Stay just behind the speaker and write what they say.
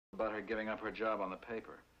about her giving up her job on the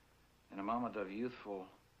paper. In a moment of youthful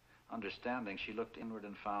understanding, she looked inward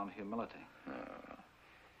and found humility.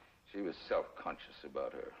 She was self-conscious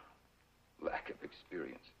about her lack of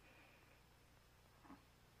experience.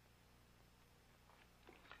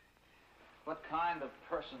 What kind of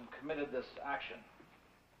person committed this action?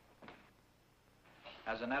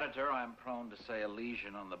 As an editor, I'm prone to say a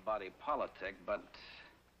lesion on the body politic, but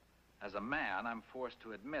as a man, I'm forced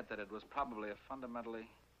to admit that it was probably a fundamentally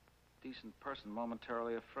decent person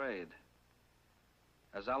momentarily afraid.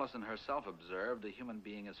 As Allison herself observed, a human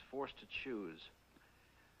being is forced to choose.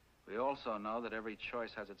 We also know that every choice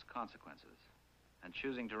has its consequences, and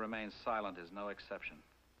choosing to remain silent is no exception.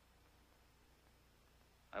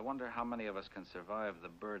 I wonder how many of us can survive the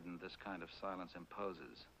burden this kind of silence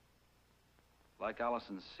imposes. Like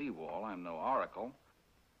Allison's seawall, I'm no oracle,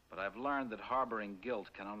 but I've learned that harboring guilt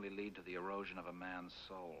can only lead to the erosion of a man's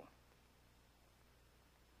soul.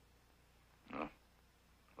 Well,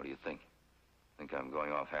 what do you think? Think I'm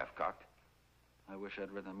going off half-cocked? I wish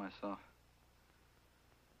I'd written it myself.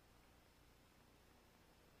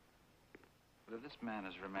 But if this man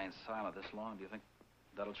has remained silent this long, do you think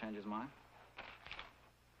that'll change his mind?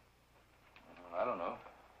 I don't know.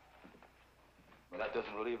 Well, that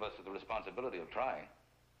doesn't relieve us of the responsibility of trying.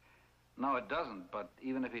 No, it doesn't, but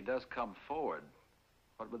even if he does come forward,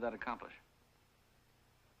 what would that accomplish?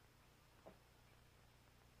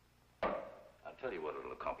 I'll tell you what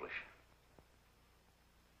it'll accomplish.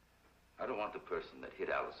 I don't want the person that hit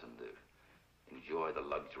Allison to enjoy the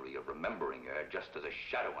luxury of remembering her just as a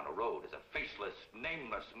shadow on a road, as a faceless,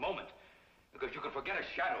 nameless moment. Because you can forget a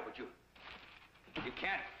shadow, but you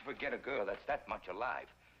can't forget a girl that's that much alive.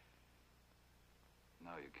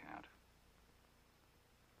 No, you can't.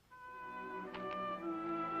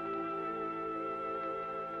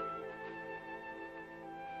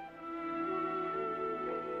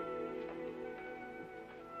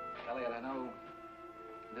 Elliot, I know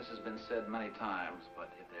this has been said many times,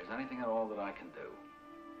 but if there's anything at all that I can do,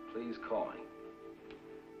 please call me.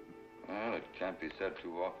 Well, it can't be said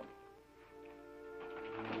too often.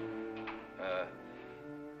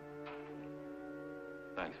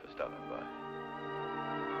 Thanks for stopping by.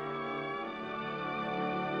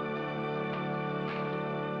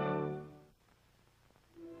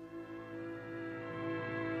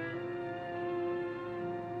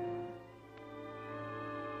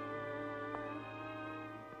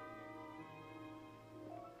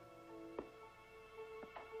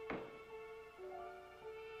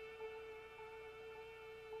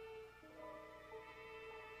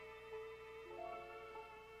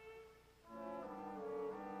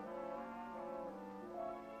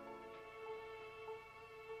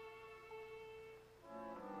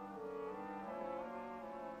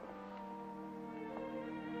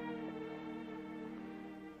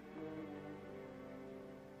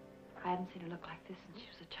 I haven't seen her look like this since she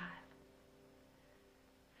was a child.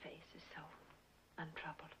 Face is so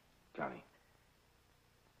untroubled. Connie.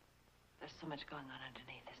 There's so much going on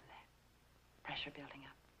underneath, isn't there? Pressure building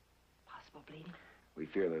up. Possible bleeding. We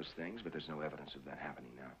fear those things, but there's no evidence of that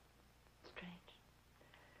happening now. Strange.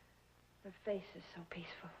 Her face is so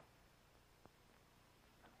peaceful.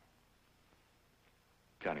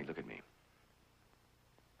 Connie, look at me.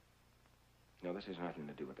 No, this has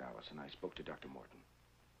nothing to do with Allison. I spoke to Dr. Morton.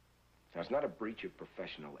 Now, it's not a breach of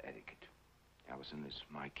professional etiquette. Allison is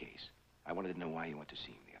my case. I wanted to know why you went to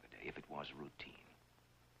see him the other day, if it was routine.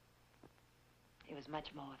 It was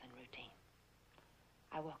much more than routine.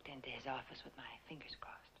 I walked into his office with my fingers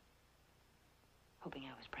crossed, hoping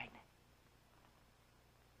I was pregnant.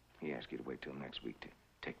 He asked you to wait till next week to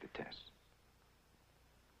take the test.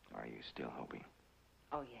 Are you still hoping?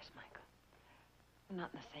 Oh, yes, Michael.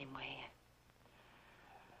 Not in the same way.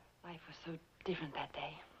 Life was so different that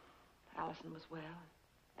day. Allison was well.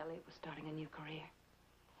 Elliot was starting a new career.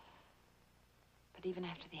 But even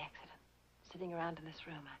after the accident, sitting around in this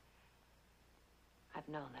room, I've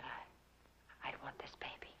known that I'd want this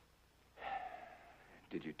baby.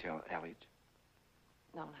 Did you tell Elliot?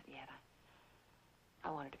 No, not yet.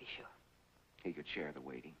 I wanted to be sure. He could share the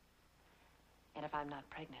waiting. And if I'm not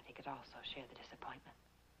pregnant, he could also share the disappointment.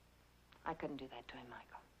 I couldn't do that to him,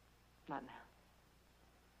 Michael. Not now.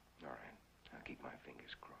 All right. I'll keep my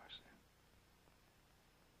fingers crossed then.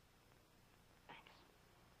 Thanks.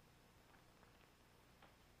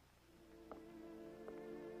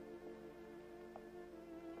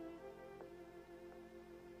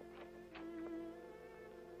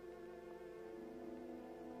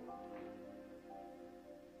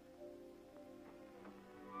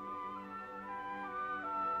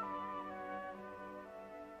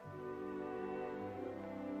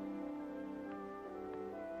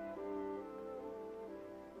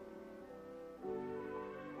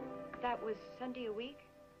 That was Sunday a week?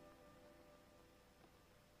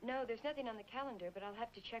 No, there's nothing on the calendar, but I'll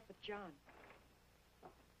have to check with John.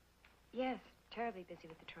 Yes, terribly busy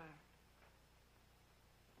with the trial.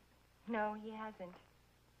 No, he hasn't.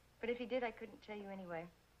 But if he did, I couldn't tell you anyway.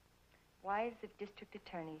 Wives of district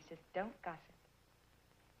attorneys just don't gossip.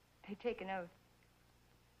 They take an oath.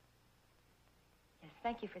 Yes,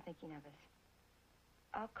 thank you for thinking of us.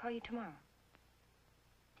 I'll call you tomorrow.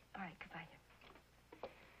 All right, goodbye.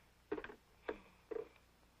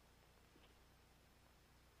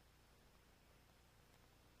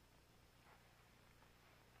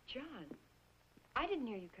 John, I didn't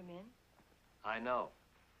hear you come in. I know.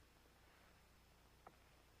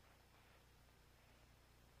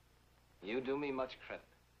 You do me much credit.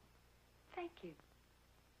 Thank you.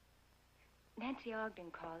 Nancy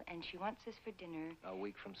Ogden called, and she wants us for dinner. A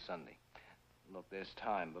week from Sunday. Look, there's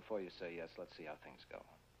time. Before you say yes, let's see how things go.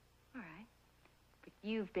 All right. But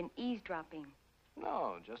you've been eavesdropping.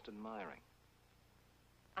 No, just admiring.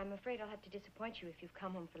 I'm afraid I'll have to disappoint you if you've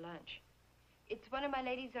come home for lunch. It's one of my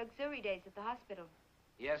ladies' auxiliary days at the hospital.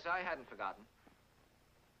 Yes, I hadn't forgotten.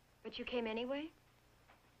 But you came anyway?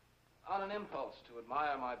 On an impulse to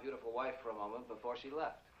admire my beautiful wife for a moment before she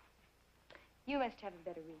left. You must have a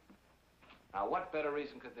better reason. Now, what better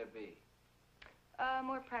reason could there be? A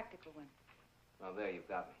more practical one. Well, there you've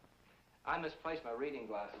got me. I misplaced my reading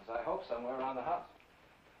glasses. I hope somewhere around the house.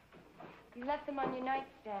 You left them on your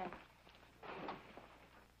nightstand.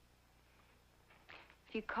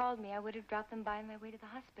 If you called me, I would have dropped them by on my way to the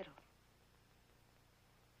hospital.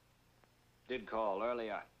 Did call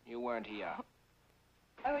earlier. You weren't here.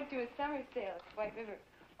 I went to a summer sale at White River.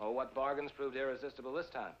 Oh, what bargains proved irresistible this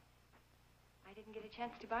time? I didn't get a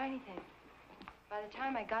chance to buy anything. By the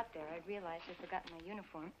time I got there, I realized I'd forgotten my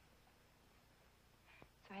uniform.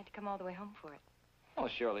 So I had to come all the way home for it. Oh,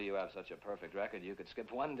 surely you have such a perfect record you could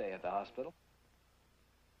skip one day at the hospital.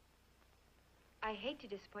 I hate to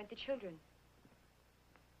disappoint the children.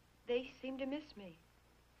 They seem to miss me.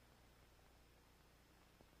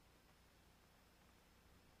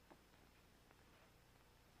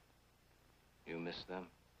 You miss them?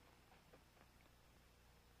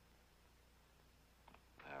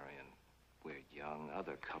 Marion, we're young,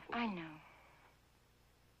 other couples. I know.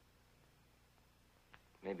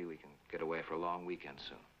 Maybe we can get away for a long weekend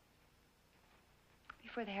soon.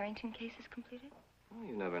 Before the Harrington case is completed? Well,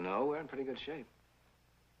 you never know. We're in pretty good shape.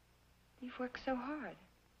 You've worked so hard.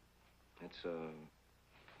 It's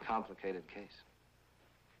a complicated case.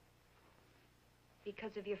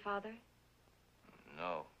 Because of your father?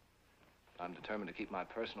 No. I'm determined to keep my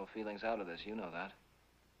personal feelings out of this. You know that.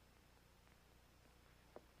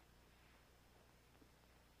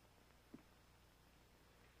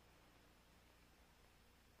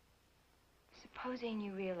 Supposing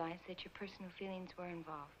you realized that your personal feelings were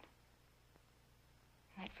involved.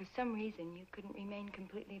 And that for some reason you couldn't remain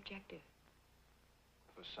completely objective.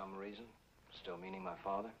 For some reason? Still meaning my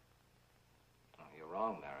father? Oh, you're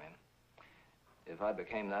wrong, Marion. If I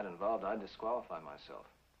became that involved, I'd disqualify myself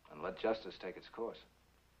and let justice take its course.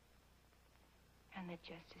 And let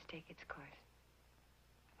justice take its course.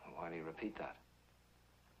 Why do you repeat that?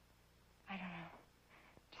 I don't know.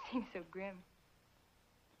 It seems so grim.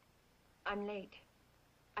 I'm late.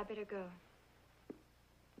 I better go.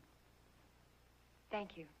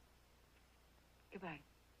 Thank you. Goodbye.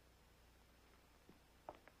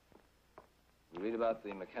 You read about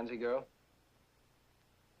the Mackenzie girl?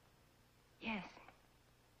 Yes.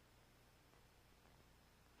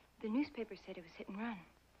 The newspaper said it was hit and run.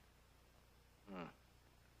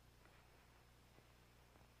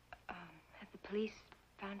 Have the police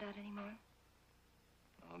found out any more?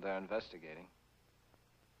 Well, they're investigating.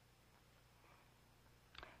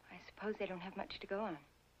 I suppose they don't have much to go on.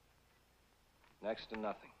 Next to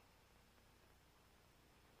nothing.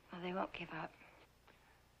 Well, they won't give up.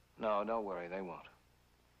 No, don't worry, they won't.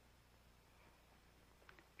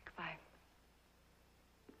 Goodbye.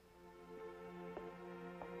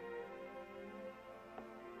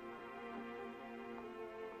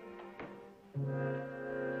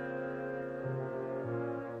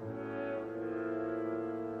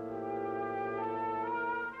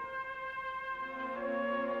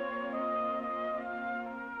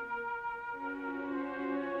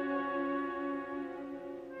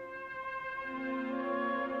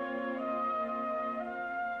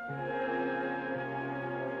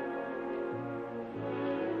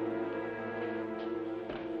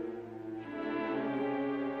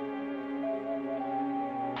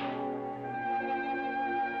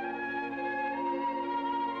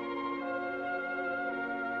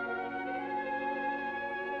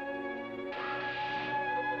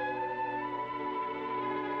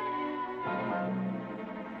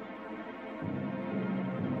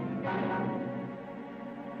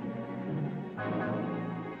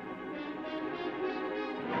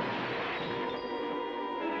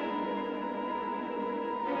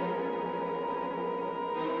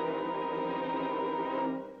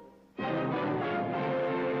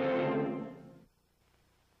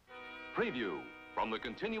 preview from the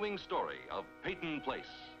continuing story of Peyton Place.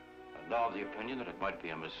 I'm now of the opinion that it might be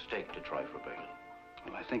a mistake to try for bail.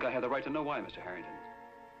 Well, I think I have the right to know why, Mr. Harrington.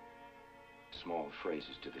 Small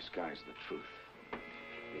phrases to disguise the truth.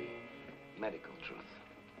 The medical truth.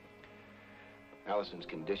 Allison's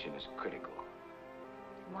condition is critical.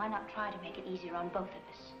 Why not try to make it easier on both of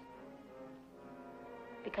us?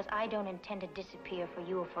 Because I don't intend to disappear for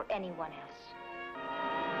you or for anyone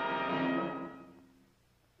else.